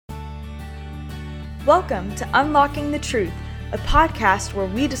Welcome to Unlocking the Truth, a podcast where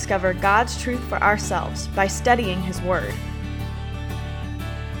we discover God's truth for ourselves by studying His Word.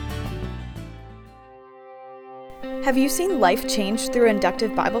 Have you seen life change through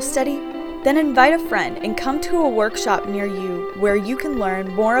inductive Bible study? Then invite a friend and come to a workshop near you where you can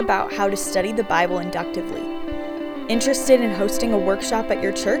learn more about how to study the Bible inductively. Interested in hosting a workshop at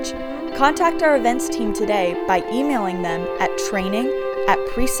your church? Contact our events team today by emailing them at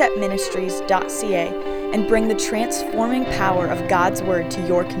training@preceptministries.ca and bring the transforming power of God's Word to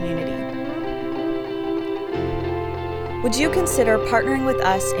your community. Would you consider partnering with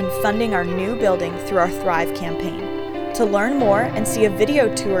us in funding our new building through our Thrive campaign? To learn more and see a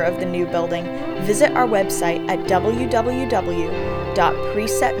video tour of the new building, visit our website at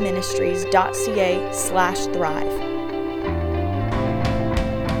www.preceptministries.ca/thrive.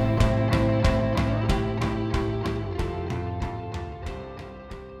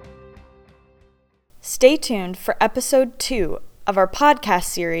 Stay tuned for episode 2 of our podcast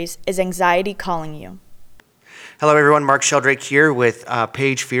series, Is Anxiety Calling You? Hello, everyone. Mark Sheldrake here with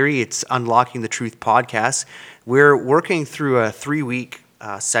Paige Feary. It's Unlocking the Truth podcast. We're working through a 3-week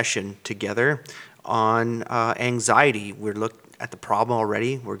session together on anxiety. We're looked at the problem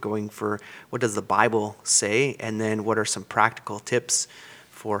already. We're going for what does the Bible say, and then what are some practical tips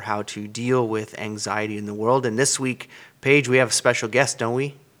for how to deal with anxiety in the world. And this week, Paige, we have a special guest, don't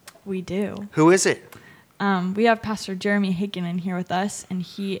we? We do. Who is it? We have Pastor Jeremy Heikkinen here with us, and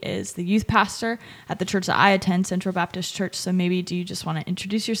he is the youth pastor at the church that I attend, Central Baptist Church. So maybe do you just want to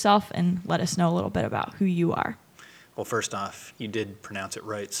introduce yourself and let us know a little bit about who you are? Well, first off, you did pronounce it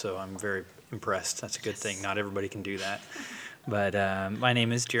right, so I'm very impressed. That's a good thing. Not everybody can do that. But my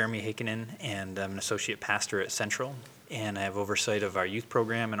name is Jeremy Heikkinen, and I'm an associate pastor at Central, and I have oversight of our youth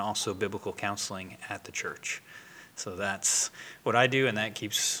program and also biblical counseling at the church. So that's what I do, and that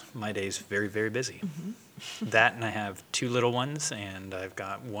keeps my days very, very busy. Mm-hmm. That, and I have 2 little ones, and I've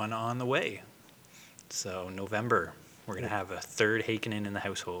got one on the way. So November, we're going to have a 3rd Heikkinen in the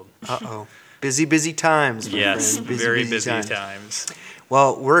household. Uh-oh. Busy times. Yes, friend. very busy times.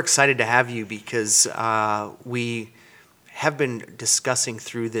 Well, we're excited to have you because we have been discussing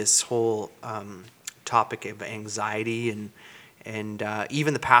through this whole topic of anxiety, and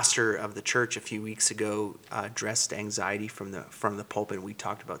even the pastor of the church a few weeks ago addressed anxiety from the pulpit. We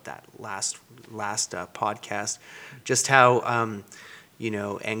talked about that last podcast, just how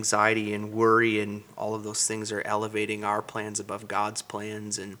anxiety and worry and all of those things are elevating our plans above God's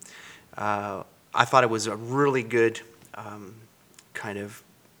plans. And I thought it was a really good kind of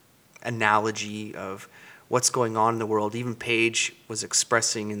analogy of what's going on in the world. Even Paige was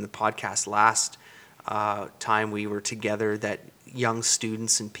expressing in the podcast last time we were together that young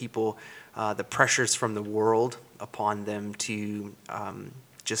students and people, the pressures from the world upon them to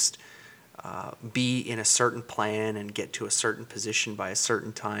just be in a certain plan and get to a certain position by a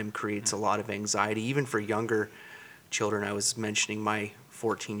certain time creates a lot of anxiety, even for younger children. I was mentioning my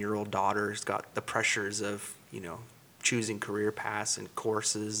 14-year-old daughter's got the pressures of, choosing career paths and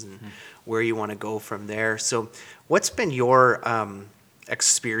courses and where you want to go from there. So what's been your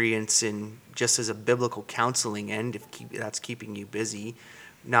experience in just as a biblical counseling end, if that's keeping you busy,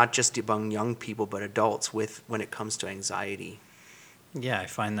 not just among young people but adults when it comes to anxiety? Yeah, I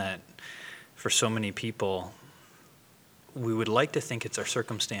find that for so many people, we would like to think it's our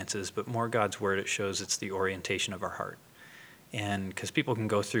circumstances, but more God's Word, it shows it's the orientation of our heart. And because people can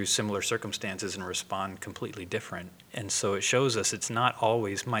go through similar circumstances and respond completely different. And so it shows us it's not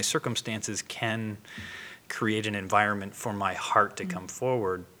always, my circumstances can create an environment for my heart to come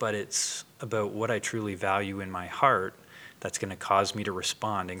forward, but it's about what I truly value in my heart that's going to cause me to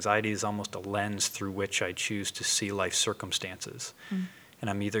respond. Anxiety is almost a lens through which I choose to see life circumstances. And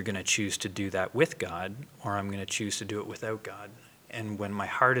I'm either going to choose to do that with God, or I'm going to choose to do it without God. And when my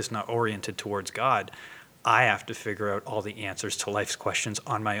heart is not oriented towards God, I have to figure out all the answers to life's questions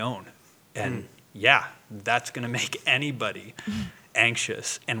on my own. And that's going to make anybody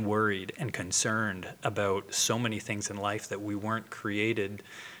anxious and worried and concerned about so many things in life that we weren't created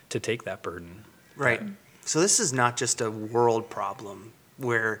to take that burden. Right. So this is not just a world problem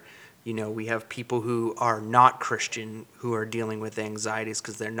where, we have people who are not Christian who are dealing with anxieties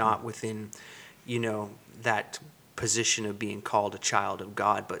because they're not within, that position of being called a child of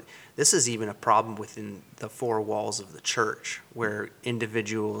God. But this is even a problem within the 4 walls of the church where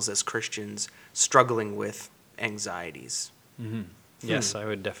individuals as Christians struggling with anxieties. Mm-hmm. Yes, I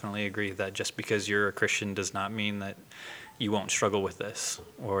would definitely agree that just because you're a Christian does not mean that you won't struggle with this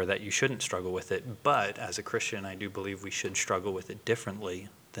or that you shouldn't struggle with it. But as a Christian, I do believe we should struggle with it differently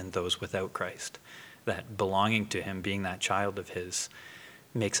than those without Christ. That belonging to Him, being that child of His,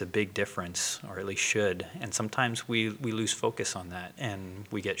 makes a big difference, or at least should. And sometimes we lose focus on that, and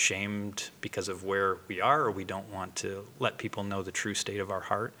we get shamed because of where we are, or we don't want to let people know the true state of our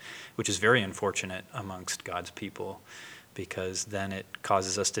heart, which is very unfortunate amongst God's people, because then it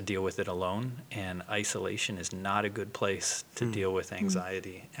causes us to deal with it alone, and isolation is not a good place to deal with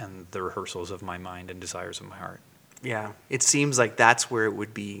anxiety and the rehearsals of my mind and desires of my heart. Yeah, it seems like that's where it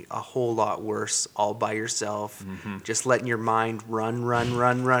would be a whole lot worse, all by yourself, just letting your mind run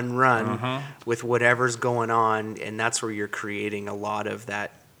with whatever's going on, and that's where you're creating a lot of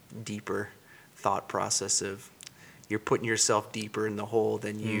that deeper thought process of you're putting yourself deeper in the hole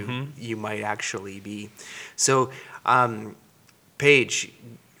than you might actually be. So, Paige,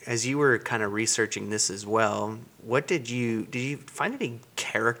 as you were kind of researching this as well, did you find any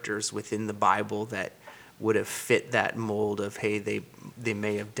characters within the Bible that would have fit that mold of, hey, they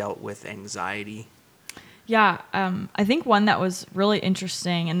may have dealt with anxiety? Yeah, I think one that was really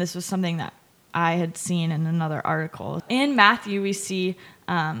interesting, and this was something that I had seen in another article. In Matthew, we see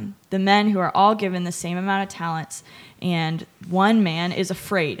the men who are all given the same amount of talents, and one man is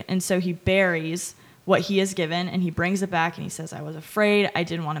afraid, and so he buries what he is given, and he brings it back, and he says, I was afraid, I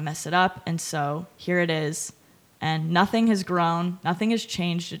didn't want to mess it up, and so here it is. And nothing has grown, nothing has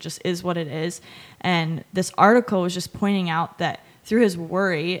changed, it just is what it is. And this article was just pointing out that through his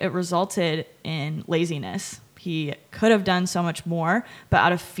worry, it resulted in laziness. He could have done so much more, but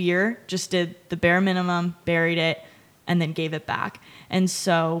out of fear, just did the bare minimum, buried it, and then gave it back. And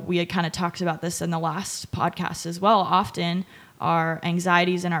so we had kind of talked about this in the last podcast as well. Often our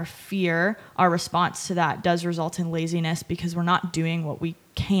anxieties and our fear, our response to that does result in laziness because we're not doing what we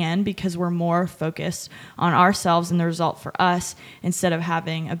can, because we're more focused on ourselves and the result for us instead of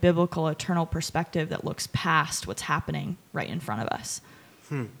having a biblical eternal perspective that looks past what's happening right in front of us.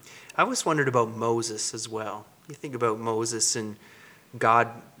 I always wondered about Moses as well. You think about Moses and God,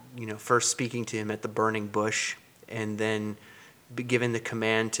 first speaking to him at the burning bush, and then given the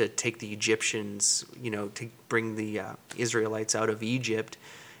command to take the Egyptians, to bring the Israelites out of Egypt,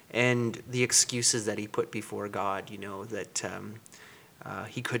 and the excuses that he put before God, that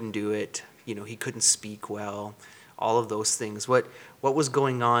he couldn't do it, he couldn't speak well, all of those things. What was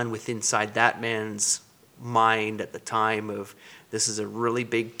going on inside that man's mind at the time of, this is a really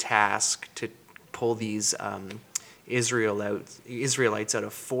big task to pull these Israelites out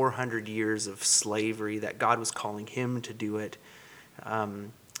of 400 years of slavery, that God was calling him to do it.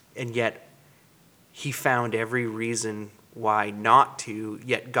 And yet he found every reason why not to,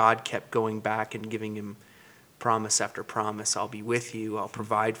 yet God kept going back and giving him promise after promise. I'll be with you, I'll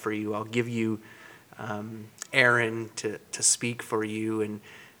provide for you, I'll give you Aaron to speak for you, and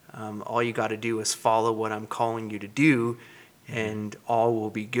all you got to do is follow what I'm calling you to do, and all will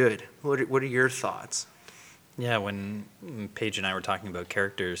be good. What are your thoughts? Yeah, when Paige and I were talking about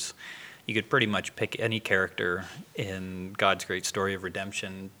characters, you could pretty much pick any character in God's great story of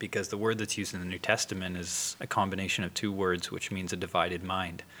redemption, because the word that's used in the New Testament is a combination of two words, which means a divided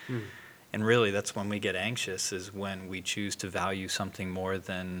mind. And really, that's when we get anxious, is when we choose to value something more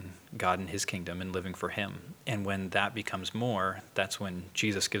than God and his kingdom and living for him. And when that becomes more, that's when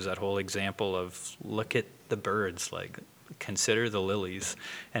Jesus gives that whole example of, look at the birds, like, consider the lilies,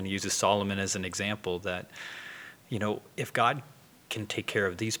 and he uses Solomon as an example that, if God can take care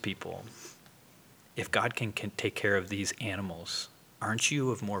of these people, if God can take care of these animals, aren't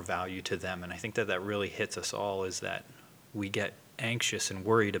you of more value to them? And I think that really hits us all, is that we get anxious and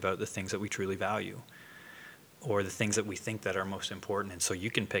worried about the things that we truly value, or the things that we think that are most important. And so you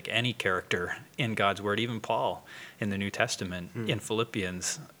can pick any character in God's word. Even Paul in the New Testament in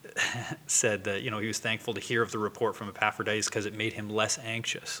Philippians said that, he was thankful to hear of the report from Epaphroditus because it made him less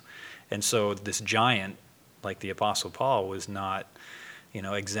anxious. And so this giant, like the Apostle Paul, was not,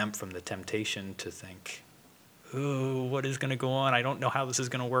 exempt from the temptation to think, oh, what is going to go on? I don't know how this is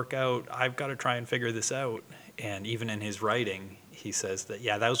going to work out. I've got to try and figure this out. And even in his writing, he says that,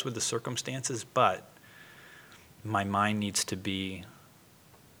 yeah, those were the circumstances, but my mind needs to be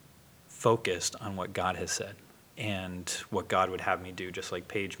focused on what God has said and what God would have me do. Just like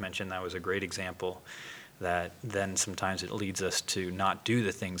Paige mentioned, that was a great example, that then sometimes it leads us to not do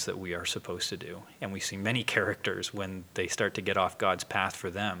the things that we are supposed to do. And we see many characters, when they start to get off God's path for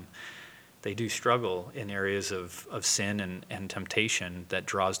them, they do struggle in areas of sin and temptation that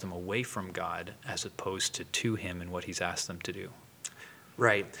draws them away from God as opposed to him and what he's asked them to do.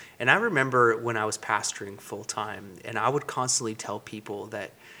 Right. And I remember when I was pastoring full time, and I would constantly tell people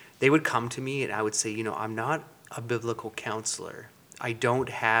that they would come to me and I would say, I'm not a biblical counselor. I don't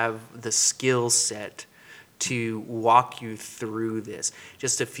have the skill set to walk you through this.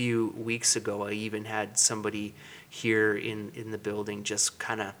 Just a few weeks ago, I even had somebody here in the building just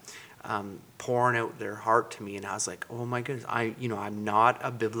kind of pouring out their heart to me, and I was like, oh my goodness, I'm not a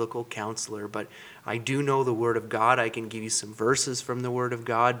biblical counselor, but I do know the Word of God. I can give you some verses from the Word of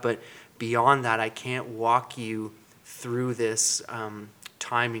God, but beyond that, I can't walk you through this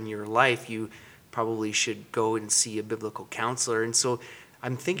time in your life. You probably should go and see a biblical counselor. And so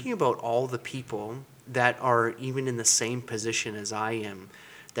I'm thinking about all the people that are even in the same position as I am,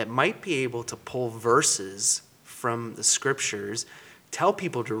 that might be able to pull verses from the scriptures, tell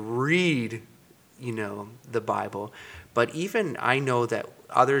people to read, the Bible. But even I know that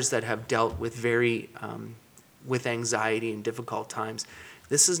others that have dealt with with anxiety and difficult times,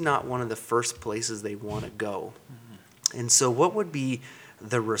 this is not one of the first places they want to go. Mm-hmm. And so what would be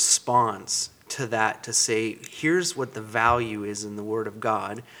the response to that, to say, here's what the value is in the Word of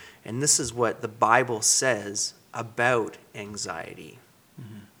God, and this is what the Bible says about anxiety?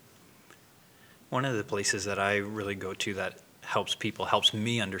 Mm-hmm. One of the places that I really go to that helps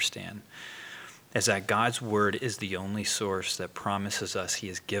me understand, is that God's Word is the only source that promises us He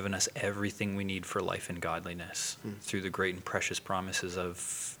has given us everything we need for life and godliness through the great and precious promises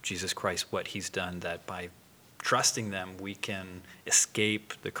of Jesus Christ, what He's done, that by trusting them, we can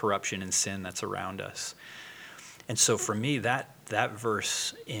escape the corruption and sin that's around us. And so for me, that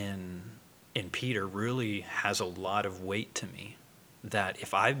verse in Peter really has a lot of weight to me, that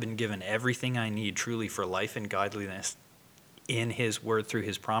if I've been given everything I need truly for life and godliness in His Word through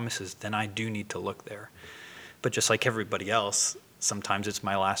His promises, then I do need to look there. But just like everybody else, sometimes it's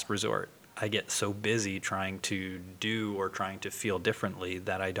my last resort. I get so busy trying to do or trying to feel differently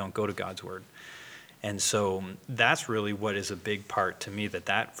that I don't go to God's Word. And so that's really what is a big part to me,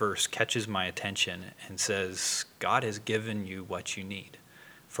 that verse catches my attention and says, God has given you what you need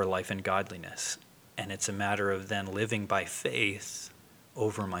for life and godliness. And it's a matter of then living by faith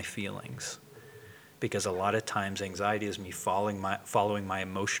over my feelings. Because a lot of times anxiety is me following my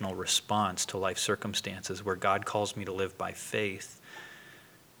emotional response to life circumstances, where God calls me to live by faith,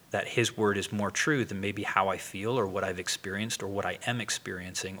 that His Word is more true than maybe how I feel or what I've experienced or what I am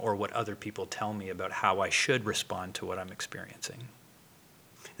experiencing or what other people tell me about how I should respond to what I'm experiencing.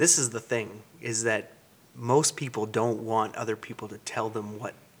 This is the thing, is that most people don't want other people to tell them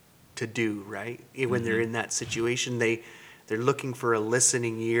what to do, right? When they're in that situation, they're looking for a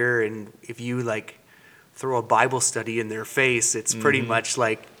listening ear, and if you throw a Bible study in their face, it's pretty much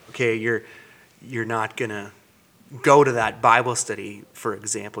like, okay, you're not gonna go to that Bible study, for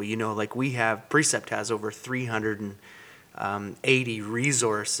example. We have, Precept has over 380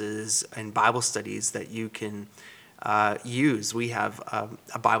 resources and Bible studies that you can use. We have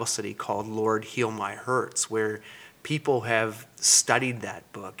a Bible study called Lord, Heal My Hurts, where people have studied that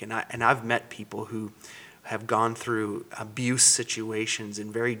book. And I've met people who have gone through abuse situations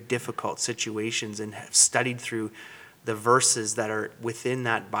and very difficult situations and have studied through the verses that are within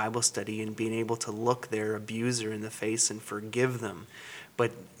that Bible study and being able to look their abuser in the face and forgive them.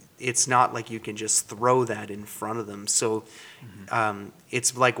 But it's not like you can just throw that in front of them. So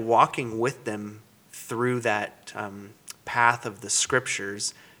it's like walking with them through that path of the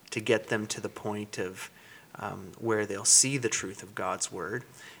scriptures to get them to the point of where they'll see the truth of God's Word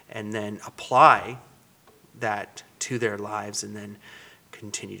and then apply that to their lives and then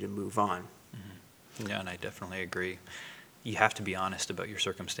continue to move on. Yeah, and I definitely agree. You have to be honest about your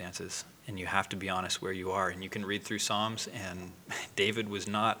circumstances, and you have to be honest where you are. And you can read through Psalms, and David was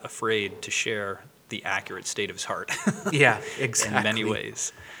not afraid to share the accurate state of his heart. Yeah, exactly. In many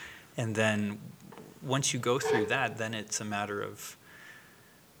ways. And then once you go through that, then it's a matter of,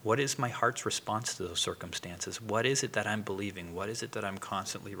 what is my heart's response to those circumstances? What is it that I'm believing? What is it that I'm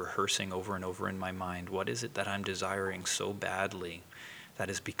constantly rehearsing over and over in my mind? What is it that I'm desiring so badly that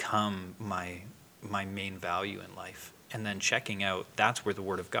has become my main value in life? And then checking out, that's where the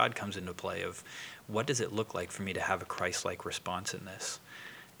Word of God comes into play, of what does it look like for me to have a Christ-like response in this?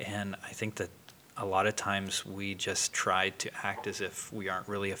 And I think that a lot of times we just try to act as if we aren't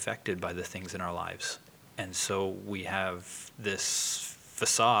really affected by the things in our lives. And so we have this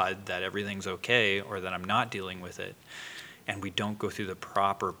facade that everything's okay or that I'm not dealing with it. And we don't go through the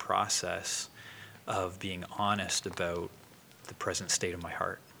proper process of being honest about the present state of my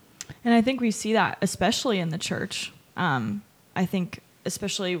heart. And I think we see that especially in the church. I think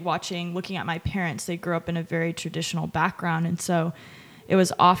especially looking at my parents, they grew up in a very traditional background. And so it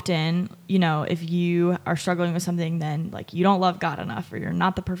was often, if you are struggling with something, then you don't love God enough or you're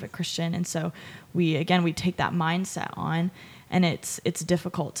not the perfect Christian. And so we take that mindset on, and it's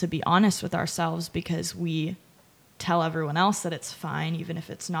difficult to be honest with ourselves because we tell everyone else that it's fine, even if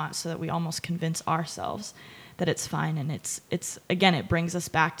it's not, so that we almost convince ourselves that it's fine. And it's again, it brings us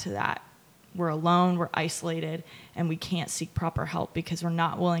back to that we're alone, we're isolated, and we can't seek proper help because we're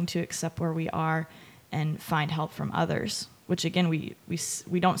not willing to accept where we are and find help from others, which again, we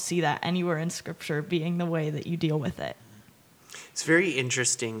don't see that anywhere in Scripture being the way that you deal with it. It's very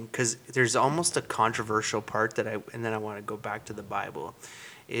interesting because there's almost a controversial part and then I want to go back to the Bible,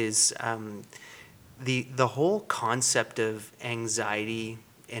 is the whole concept of anxiety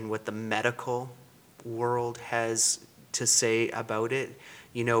and what the medical world has to say about it.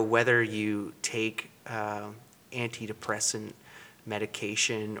 You know, whether you take antidepressant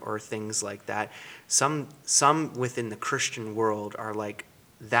medication or things like that. Some within the Christian world are like,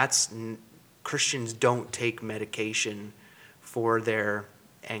 Christians don't take medication for their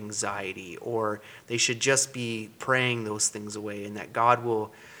anxiety, or they should just be praying those things away and that God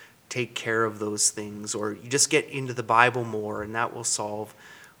will take care of those things, or you just get into the Bible more and that will solve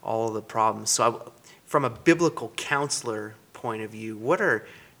all of the problems. So from a biblical counselor point of view, what are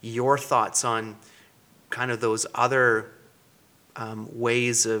your thoughts on kind of those other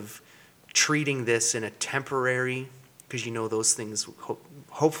ways of treating this in a temporary, because you know those things,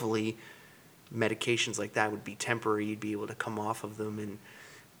 hopefully medications like that would be temporary, you'd be able to come off of them and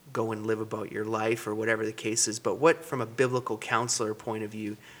go and live about your life or whatever the case is, but what, from a biblical counselor point of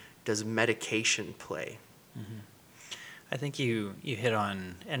view, does medication play? Mm-hmm. I think you hit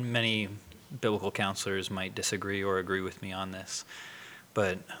on, and many biblical counselors might disagree or agree with me on this,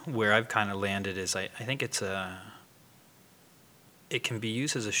 but where I've kind of landed is I think it can be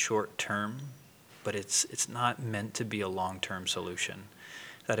used as a short term, but it's not meant to be a long-term solution.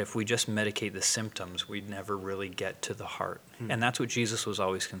 That if we just medicate the symptoms, we'd never really get to the heart. And that's what Jesus was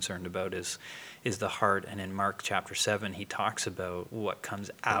always concerned about, is the heart. And in Mark chapter 7, he talks about what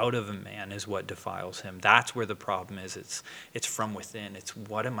comes out of a man is what defiles him. That's where the problem is. It's from within. It's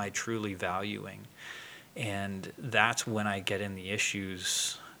what am I truly valuing? And that's when I get in the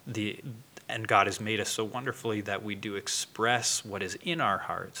issues. And God has made us so wonderfully that we do express what is in our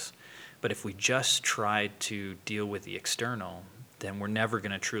hearts. But if we just try to deal with the external, then we're never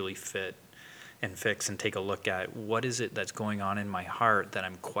going to truly fit and fix and take a look at what is it that's going on in my heart that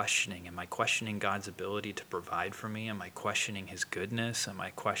I'm questioning. Am I questioning God's ability to provide for me? Am I questioning his goodness? Am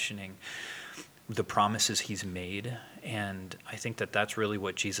I questioning the promises he's made? And I think that that's really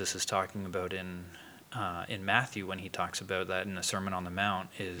what Jesus is talking about in Matthew when he talks about that in the Sermon on the Mount.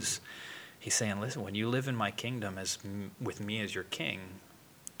 Is he's saying, listen, when you live in my kingdom with me as your king,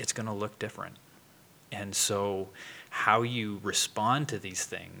 it's going to look different. And so how you respond to these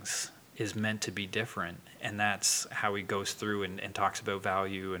things is meant to be different. And that's how he goes through and talks about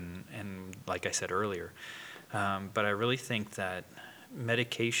value and like I said earlier. But I really think that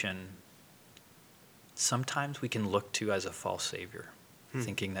medication, sometimes we can look to as a false savior,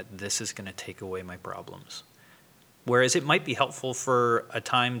 thinking that this is going to take away my problems. Whereas it might be helpful for a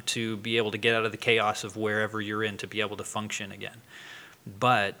time to be able to get out of the chaos of wherever you're in, to be able to function again.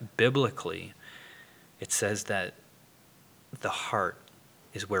 But biblically, it says that the heart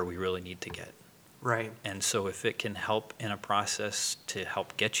is where we really need to get. Right. And so if it can help in a process to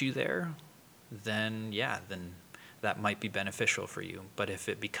help get you there, then that might be beneficial for you. But if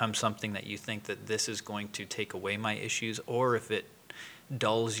it becomes something that you think that this is going to take away my issues, or if it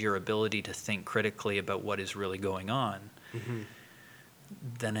dulls your ability to think critically about what is really going on,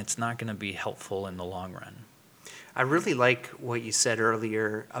 then it's not going to be helpful in the long run. I really like what you said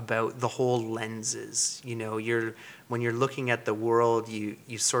earlier about the whole lenses. You know, when you're looking at the world, you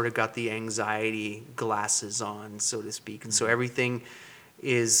sort of got the anxiety glasses on, so to speak. And so everything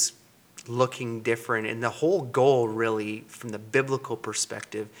is looking different. And the whole goal, really, from the biblical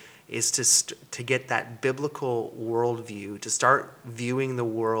perspective, is to get that biblical worldview, to start viewing the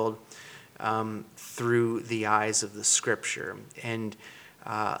world through the eyes of the Scripture. And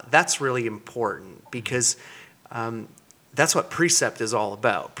that's really important because that's what precept is all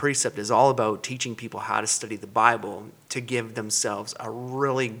about. Precept is all about teaching people how to study the Bible to give themselves a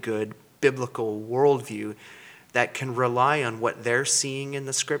really good biblical worldview that can rely on what they're seeing in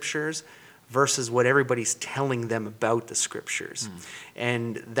the Scriptures versus what everybody's telling them about the Scriptures.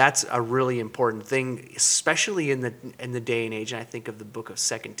 And that's a really important thing, especially in the day and age. And I think of the book of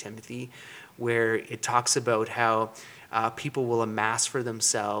 2 Timothy, where it talks about how people will amass for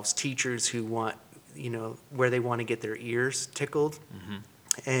themselves teachers who want, where they want to get their ears tickled.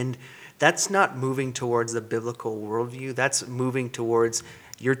 And that's not moving towards the biblical worldview. That's moving towards,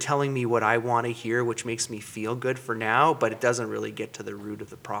 you're telling me what I want to hear, which makes me feel good for now, but it doesn't really get to the root of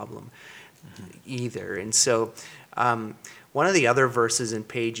the problem either. And so one of the other verses in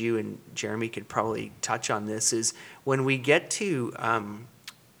page, you and Jeremy could probably touch on this, is when we get to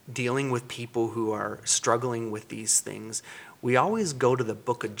dealing with people who are struggling with these things, we always go to the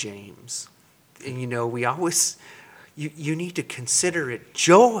book of James. we always, you need to consider it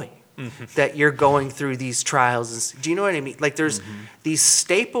joy that you're going through these trials. Do you know what I mean? Like there's these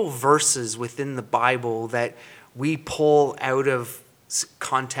staple verses within the Bible that we pull out of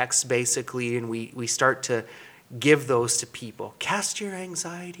context basically, and we start to give those to people. Cast your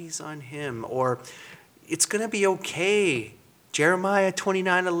anxieties on him, or it's going to be okay. Jeremiah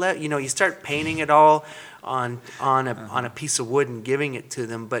 29:11. You start painting it all on a piece of wood and giving it to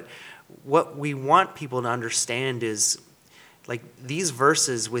them. But what we want people to understand is, like, these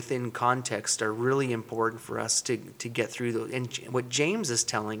verses within context are really important for us to get through those. And what James is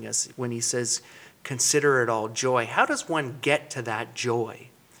telling us when he says, consider it all joy, how does one get to that joy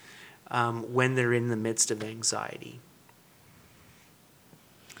when they're in the midst of anxiety?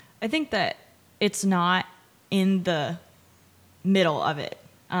 I think that it's not in the middle of it.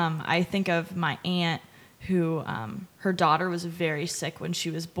 I think of my aunt who, her daughter was very sick when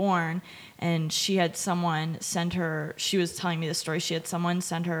she was born, and she had someone send her, she was telling me the story, she had someone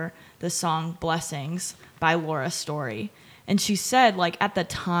send her the song Blessings by Laura Story. And she said, like, at the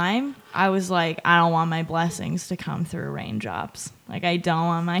time, I was like, I don't want my blessings to come through raindrops. Like, I don't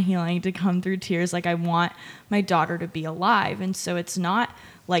want my healing to come through tears. Like, I want my daughter to be alive. And so it's not,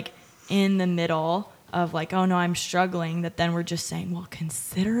 like, in the middle of, like, oh, no, I'm struggling, that then we're just saying, well,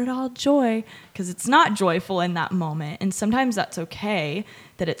 consider it all joy, because it's not joyful in that moment. And sometimes that's okay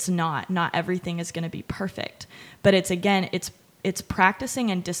that it's not. Not everything is going to be perfect. But it's, again, it's practicing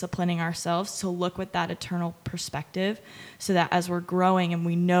and disciplining ourselves to look with that eternal perspective, so that as we're growing and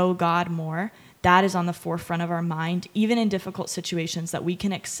we know God more, that is on the forefront of our mind, even in difficult situations that we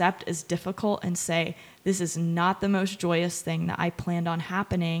can accept as difficult and say, this is not the most joyous thing that I planned on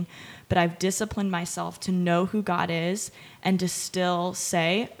happening, but I've disciplined myself to know who God is and to still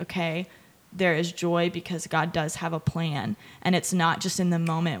say, okay, there is joy because God does have a plan. And it's not just in the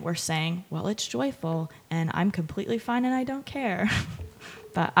moment we're saying, well, it's joyful and I'm completely fine and I don't care.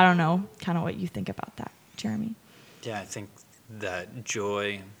 But I don't know kind of what you think about that, Jeremy. Yeah, I think that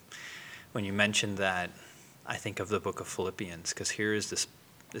joy, when you mentioned that, I think of the book of Philippians, because here is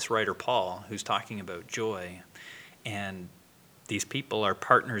this writer, Paul, who's talking about joy. And these people are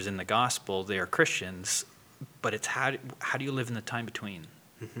partners in the gospel. They are Christians, but it's how do you live in the time between?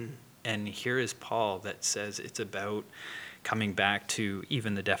 Mm-hmm. And here is Paul that says it's about coming back to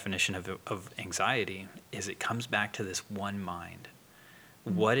even the definition of anxiety, is it comes back to this one mind.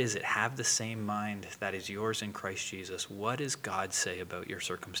 What is it? Have the same mind that is yours in Christ Jesus. What does God say about your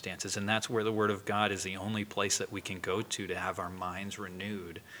circumstances? And that's where the Word of God is the only place that we can go to have our minds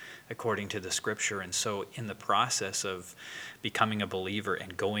renewed according to the Scripture. And so in the process of becoming a believer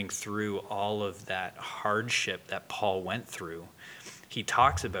and going through all of that hardship that Paul went through, he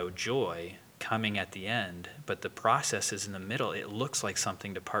talks about joy coming at the end, but the process is in the middle. It looks like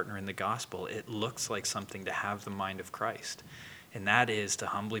something to partner in the gospel. It looks like something to have the mind of Christ. And that is to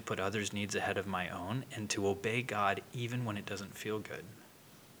humbly put others' needs ahead of my own and to obey God even when it doesn't feel good.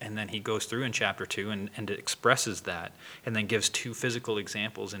 And then he goes through in chapter 2 and expresses that, and then gives two physical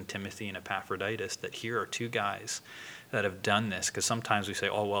examples in Timothy and Epaphroditus, that here are two guys that have done this. Because sometimes we say,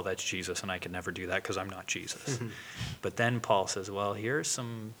 oh, well, that's Jesus, and I can never do that because I'm not Jesus. Mm-hmm. But then Paul says, well, here's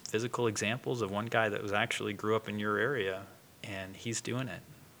some physical examples of one guy that actually grew up in your area, and he's doing it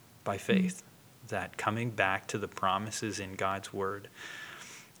by faith. Mm-hmm. That coming back to the promises in God's word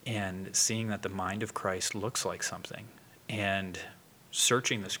and seeing that the mind of Christ looks like something, and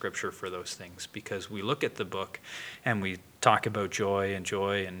searching the Scripture for those things, because we look at the book and we talk about joy,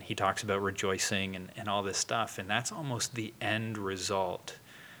 and he talks about rejoicing and all this stuff, and that's almost the end result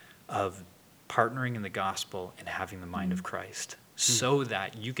of partnering in the gospel and having the mind of Christ, so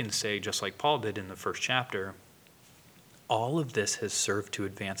that you can say, just like Paul did in the first chapter, all of this has served to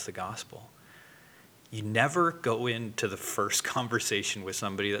advance the gospel. You never go into the first conversation with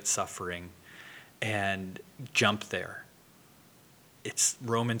somebody that's suffering and jump there. It's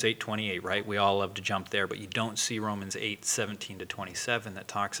Romans 8:28, right? We all love to jump there, but you don't see Romans 8:17-27 that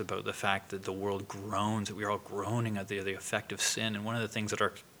talks about the fact that the world groans, that we're all groaning at the effect of sin. And one of the things that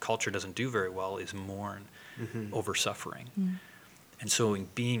our culture doesn't do very well is mourn over suffering. Mm. And so in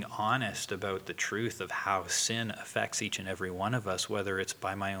being honest about the truth of how sin affects each and every one of us, whether it's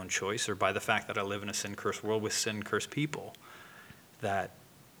by my own choice or by the fact that I live in a sin-cursed world with sin-cursed people, that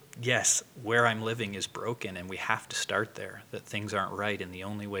yes, where I'm living is broken and we have to start there, that things aren't right, and the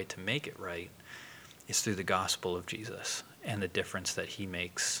only way to make it right is through the gospel of Jesus and the difference that he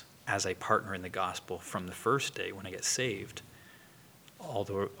makes as a partner in the gospel from the first day when I get saved all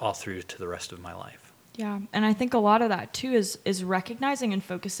through to the rest of my life. Yeah, and I think a lot of that too is recognizing and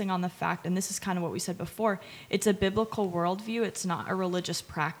focusing on the fact, and this is kind of what we said before, it's a biblical worldview, it's not a religious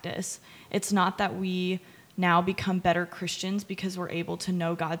practice. It's not that we now become better Christians because we're able to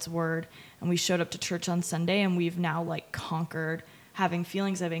know God's word and we showed up to church on Sunday and we've now like conquered having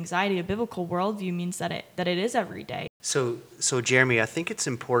feelings of anxiety. A biblical worldview means that it is every day. So Jeremy, I think it's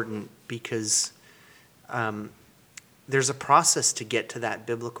important because there's a process to get to that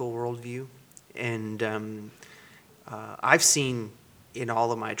biblical worldview. And I've seen in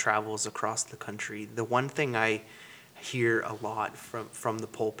all of my travels across the country, the one thing I hear a lot from the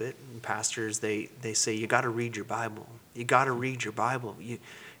pulpit and pastors, they say, you got to read your Bible. You got to read your Bible. You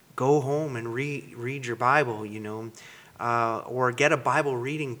go home and read your Bible, or get a Bible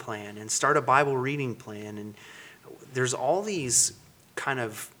reading plan and start a Bible reading plan. And there's all these kind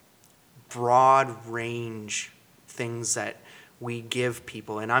of broad range things that we give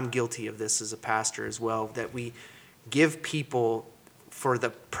people, and I'm guilty of this as a pastor as well, that we give people for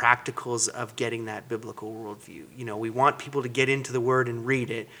the practicals of getting that biblical worldview. We want people to get into the Word and read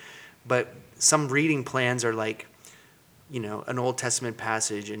it, but some reading plans are like, an Old Testament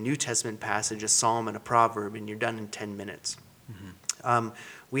passage, a New Testament passage, a Psalm, and a proverb, and you're done in 10 minutes. Mm-hmm.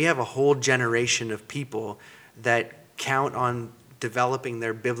 We have a whole generation of people that count on developing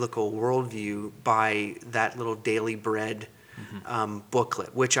their biblical worldview by that little Daily Bread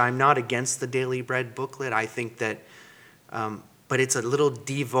booklet, which I'm not against the Daily Bread booklet. I think that, but it's a little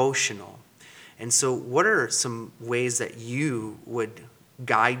devotional. And so what are some ways that you would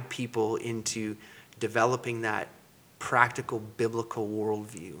guide people into developing that practical biblical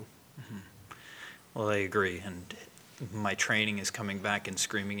worldview? Mm-hmm. Well, I agree. And my training is coming back and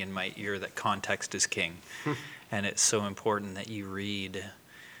screaming in my ear that context is king. And it's so important that you read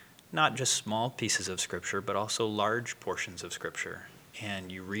not just small pieces of Scripture, but also large portions of Scripture.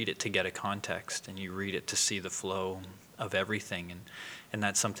 And you read it to get a context, and you read it to see the flow of everything. And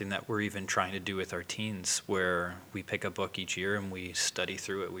that's something that we're even trying to do with our teens, where we pick a book each year and we study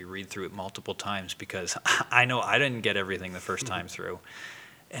through it. We read through it multiple times, because I know I didn't get everything the first time through.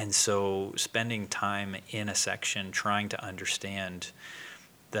 And so spending time in a section trying to understand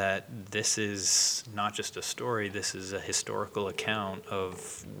that this is not just a story, this is a historical account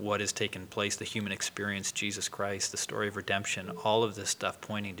of what has taken place, the human experience, Jesus Christ, the story of redemption, all of this stuff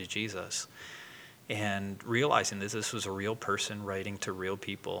pointing to Jesus. And realizing that this was a real person writing to real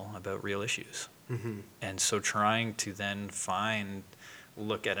people about real issues. Mm-hmm. And so trying to then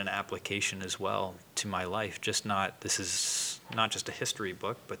look at an application as well to my life. This is not just a history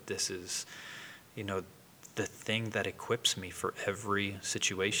book, but this is, the thing that equips me for every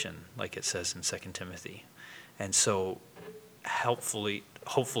situation, like it says in 2 Timothy. And so hopefully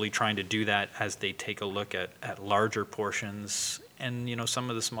trying to do that as they take a look at larger portions. And, some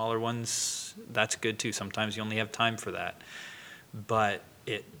of the smaller ones, that's good too. Sometimes you only have time for that. But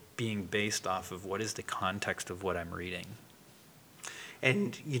it being based off of what is the context of what I'm reading.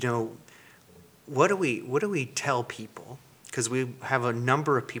 And, what do we tell people? Because we have a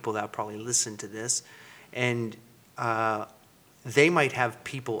number of people that probably listen to this, and they might have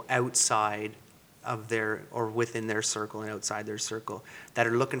people outside of their, or within their circle and outside their circle, that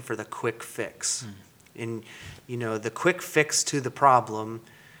are looking for the quick fix. And, the quick fix to the problem,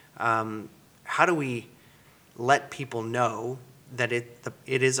 how do we let people know that it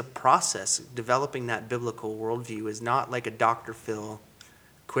is a process? Developing that biblical worldview is not like a Dr. Phil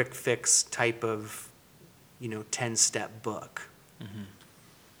quick fix type of, 10-step book. Mm-hmm.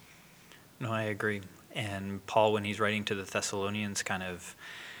 No, I agree. And Paul, when he's writing to the Thessalonians, kind of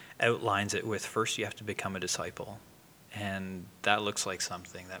outlines it with, first you have to become a disciple. And that looks like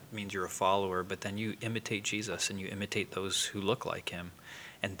something. That means you're a follower, but then you imitate Jesus and you imitate those who look like him.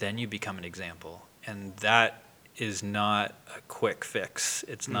 And then you become an example. And that is not a quick fix.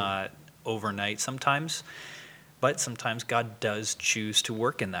 It's not overnight sometimes. But sometimes God does choose to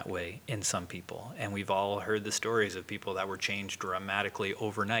work in that way in some people. And we've all heard the stories of people that were changed dramatically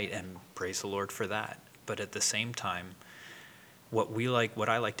overnight, and praise the Lord for that. But at the same time, what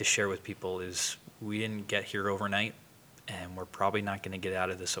I like to share with people is we didn't get here overnight, and we're probably not going to get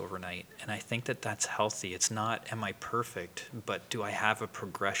out of this overnight. And I think that that's healthy. It's not, am I perfect, but do I have a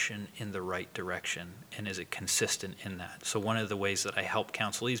progression in the right direction? And is it consistent in that? So one of the ways that I help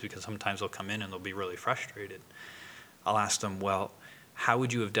counselees, because sometimes they'll come in and they'll be really frustrated, I'll ask them, well, how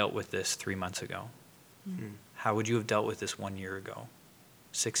would you have dealt with this 3 months ago? Mm-hmm. How would you have dealt with this 1 year ago,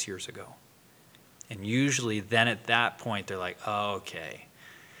 6 years ago? And usually then at that point, they're like, oh, okay,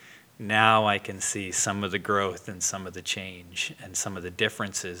 now I can see some of the growth and some of the change and some of the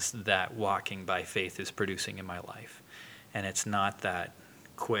differences that walking by faith is producing in my life. And it's not that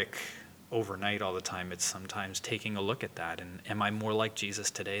quick overnight all the time. It's sometimes taking a look at that. And am I more like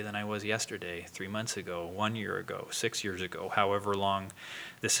Jesus today than I was yesterday, 3 months ago, 1 year ago, 6 years ago, however long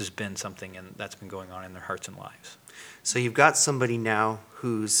this has been something that's been going on in their hearts and lives? So you've got somebody now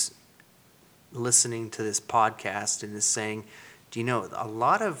who's listening to this podcast and is saying, do you know, a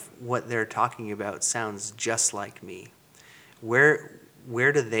lot of what they're talking about sounds just like me. Where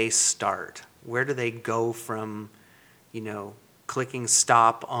do they start? Where do they go from, clicking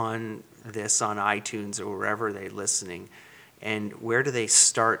stop on this on iTunes or wherever they're listening? And where do they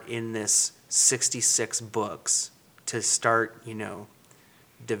start in this 66 books to start,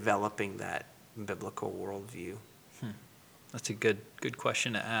 developing that biblical worldview? That's a good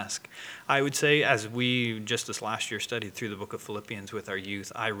question to ask. I would say, as we just this last year studied through the book of Philippians with our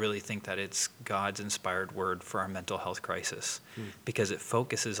youth, I really think that it's God's inspired word for our mental health crisis, because it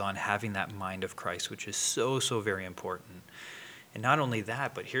focuses on having that mind of Christ, which is so, so very important. And not only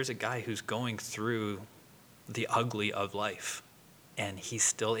that, but here's a guy who's going through the ugly of life, and he's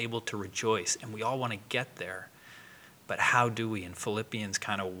still able to rejoice, and we all want to get there. But how do we? And Philippians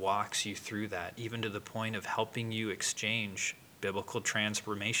kind of walks you through that, even to the point of helping you exchange. Biblical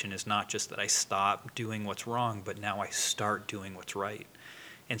transformation is not just that I stop doing what's wrong, but now I start doing what's right.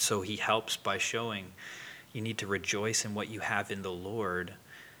 And so he helps by showing you need to rejoice in what you have in the Lord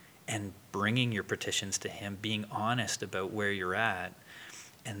and bringing your petitions to him, being honest about where you're at,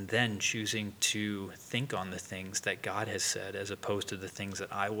 and then choosing to think on the things that God has said as opposed to the things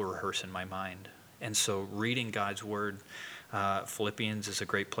that I will rehearse in my mind. And so reading God's word, Philippians is a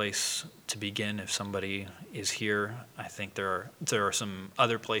great place to begin if somebody is here. I think there are some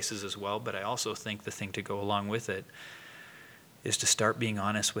other places as well, but I also think the thing to go along with it is to start being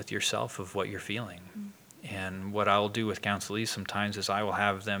honest with yourself of what you're feeling. And what I'll do with counselees sometimes is I will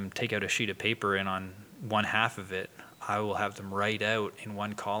have them take out a sheet of paper, and on one half of it, I will have them write out in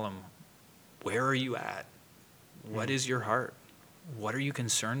one column, where are you at? What is your heart? What are you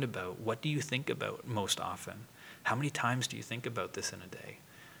concerned about? What do you think about most often? How many times do you think about this in a day?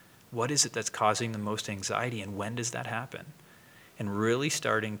 What is it that's causing the most anxiety, and when does that happen? And really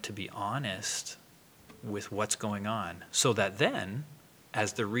starting to be honest with what's going on, so that then,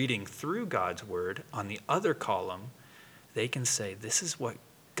 as they're reading through God's word, on the other column, they can say, this is what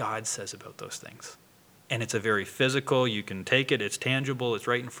God says about those things. And it's a very physical, you can take it, it's tangible, it's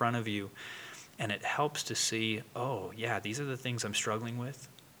right in front of you. And it helps to see, oh, yeah, these are the things I'm struggling with,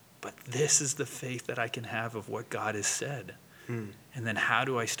 but this is the faith that I can have of what God has said. And then how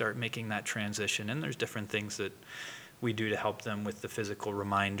do I start making that transition? And there's different things that we do to help them with the physical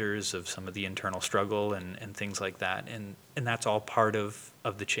reminders of some of the internal struggle and things like that. And that's all part of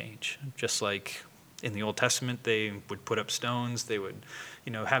the change. Just like in the Old Testament, they would put up stones. They would,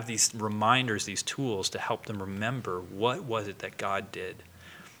 have these reminders, these tools to help them remember what was it that God did,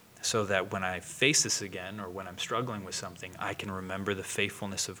 so that when I face this again, or when I'm struggling with something, I can remember the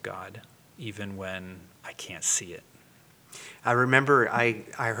faithfulness of God, even when I can't see it. I remember I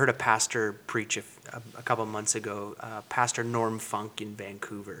heard a pastor preach a couple months ago, Pastor Norm Funk in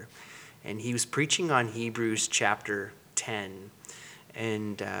Vancouver, and he was preaching on Hebrews chapter 10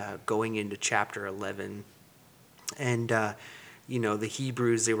 and going into chapter 11. And, the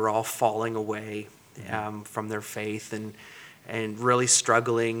Hebrews, they were all falling away from their faith and really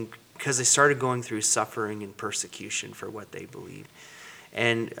struggling because they started going through suffering and persecution for what they believed.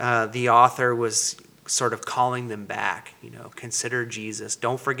 And the author was sort of calling them back, consider Jesus.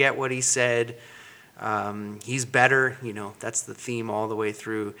 Don't forget what he said. He's better, that's the theme all the way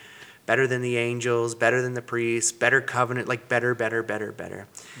through. Better than the angels, better than the priests, better covenant, like better.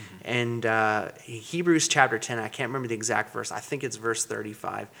 And Hebrews chapter 10, I can't remember the exact verse. I think it's verse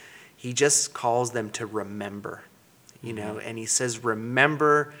 35. He just calls them to remember. And he says,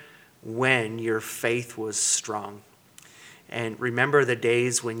 remember when your faith was strong. And remember the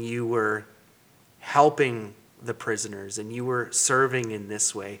days when you were helping the prisoners and you were serving in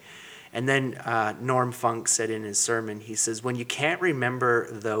this way. And then Norm Funk said in his sermon, he says, when you can't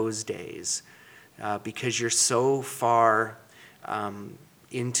remember those days because you're so far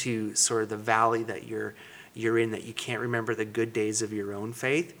into sort of the valley that you're in that you can't remember the good days of your own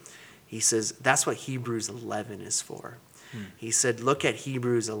faith, he says, that's what Hebrews 11 is for. He said, look at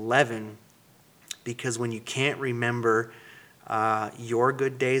Hebrews 11, because when you can't remember your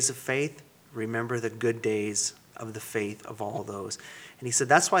good days of faith, remember the good days of the faith of all those. And he said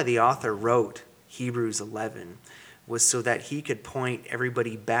that's why the author wrote Hebrews 11, was so that he could point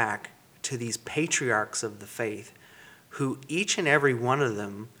everybody back to these patriarchs of the faith who each and every one of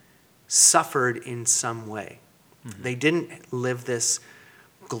them suffered in some way. They didn't live this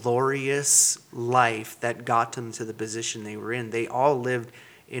glorious life that got them to the position they were in. They all lived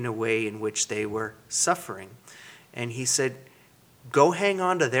in a way in which they were suffering. And he said, go hang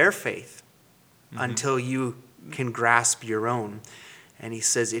on to their faith until you can grasp your own. And he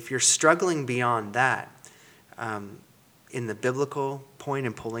says, if you're struggling beyond that, in the biblical point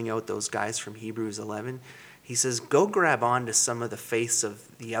and pulling out those guys from Hebrews 11, he says, go grab on to some of the faiths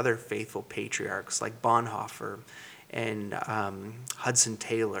of the other faithful patriarchs like Bonhoeffer and Hudson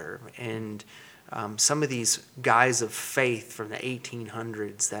Taylor and some of these guys of faith from the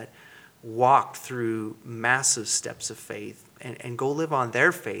 1800s that walked through massive steps of faith, and go live on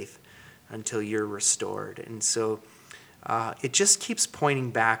their faith until you're restored. And so it just keeps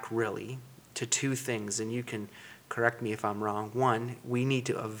pointing back really to two things, and you can correct me if I'm wrong. One, we need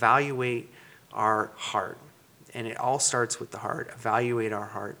to evaluate our heart, and it all starts with the heart. Evaluate our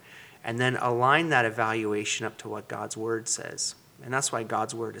heart, and then align that evaluation up to what God's word says. And that's why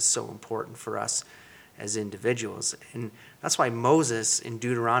God's word is so important for us as individuals. And that's why Moses in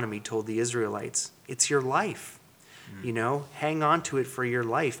Deuteronomy told the Israelites, it's your life. Hang on to it for your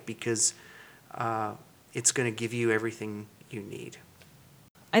life, because it's going to give you everything you need.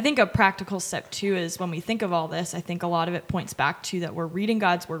 I think a practical step too is when we think of all this, I think a lot of it points back to that we're reading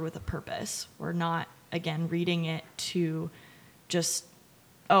God's word with a purpose. We're not, again, reading it to just,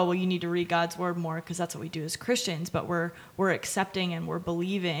 oh, well, you need to read God's word more because that's what we do as Christians, but we're accepting and we're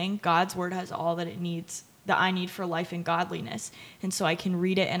believing God's word has all that it needs, that I need for life and godliness. And so I can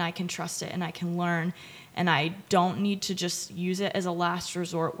read it and I can trust it and I can learn, and I don't need to just use it as a last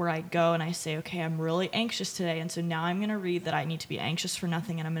resort where I go and I say, okay, I'm really anxious today, and so now I'm going to read that I need to be anxious for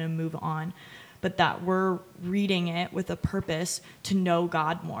nothing and I'm going to move on. But that we're reading it with a purpose to know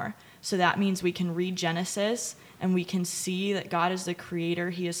God more. So that means we can read Genesis and we can see that God is the creator,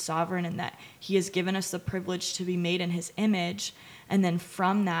 he is sovereign, and that he has given us the privilege to be made in his image. And then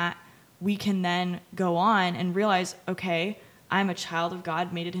from that, we can then go on and realize, okay, I'm a child of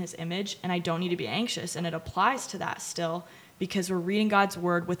God made in his image, and I don't need to be anxious. And it applies to that still, because we're reading God's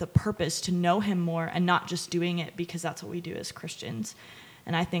word with a purpose to know him more and not just doing it because that's what we do as Christians.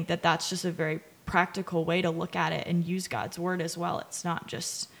 And I think that that's just a very practical way to look at it and use God's word as well. It's not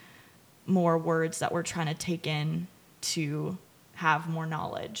just more words that we're trying to take in to have more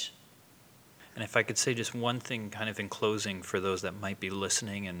knowledge. And if I could say just one thing kind of in closing for those that might be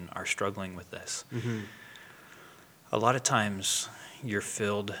listening and are struggling with this. Mm-hmm. A lot of times you're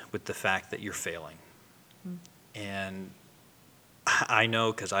filled with the fact that you're failing. Mm-hmm. And I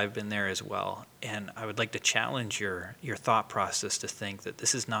know because I've been there as well. And I would like to challenge your thought process to think that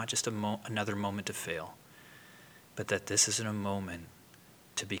this is not just another moment to fail, but that this is a moment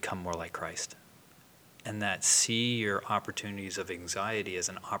to become more like Christ. And that see your opportunities of anxiety as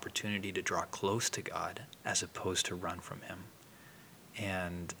an opportunity to draw close to God as opposed to run from him.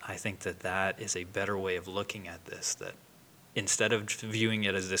 And I think that is a better way of looking at this, that instead of viewing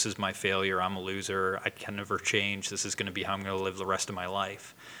it as this is my failure, I'm a loser, I can never change, this is going to be how I'm going to live the rest of my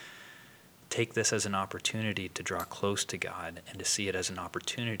life, take this as an opportunity to draw close to God and to see it as an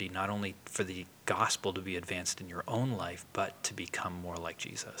opportunity not only for the gospel to be advanced in your own life, but to become more like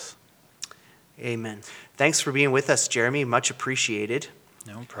Jesus. Amen. Thanks for being with us, Jeremy. Much appreciated.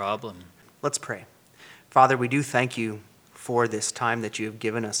 No problem. Let's pray. Father, we do thank you for this time that you have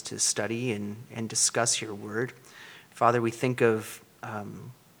given us to study and discuss your word. Father, we think of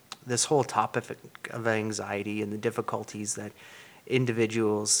this whole topic of anxiety and the difficulties that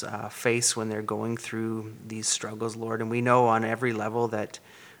individuals face when they're going through these struggles, Lord. And we know on every level that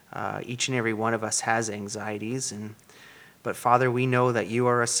each and every one of us has anxieties. But Father, we know that you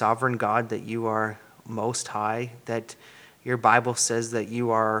are a sovereign God, that you are most high, that your Bible says that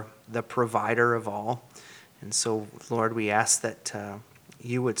you are the provider of all. And so, Lord, we ask that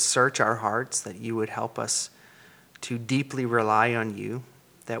you would search our hearts, that you would help us to deeply rely on you,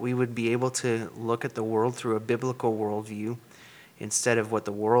 that we would be able to look at the world through a biblical worldview instead of what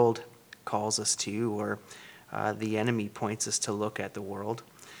the world calls us to, or the enemy points us to look at the world.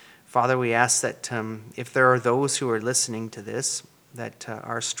 Father, we ask that if there are those who are listening to this that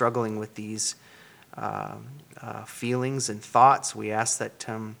are struggling with these feelings and thoughts, we ask that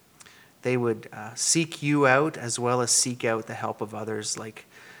they would seek you out as well as seek out the help of others like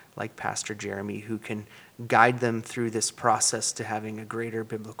Pastor Jeremy, who can guide them through this process to having a greater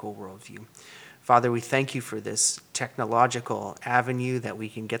biblical worldview. Father, we thank you for this technological avenue that we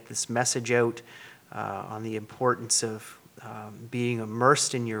can get this message out on the importance of being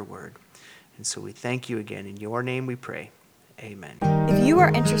immersed in your word. And so we thank you again. In your name we pray. Amen. If you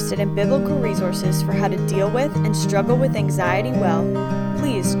are interested in biblical resources for how to deal with and struggle with anxiety well,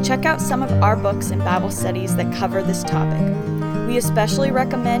 please check out some of our books and Bible studies that cover this topic. We especially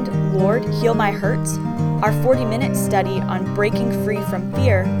recommend Lord, Heal My Hurts, our 40-minute study on breaking free from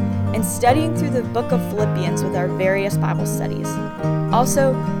fear, and studying through the book of Philippians with our various Bible studies.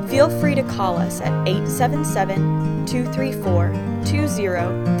 Also, feel free to call us at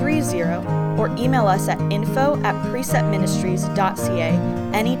 877-234-2030 or email us at info@preceptministries.ca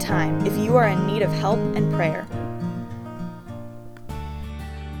anytime if you are in need of help and prayer.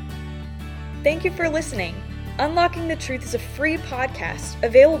 Thank you for listening. Unlocking the Truth is a free podcast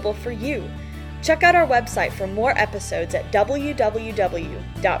available for you. Check out our website for more episodes at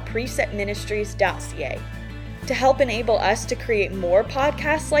www.preceptministries.ca. To help enable us to create more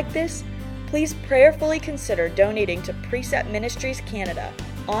podcasts like this, please prayerfully consider donating to Precept Ministries Canada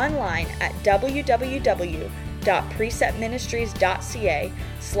online at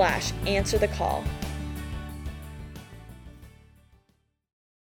www.preceptministries.ca/answerthecall.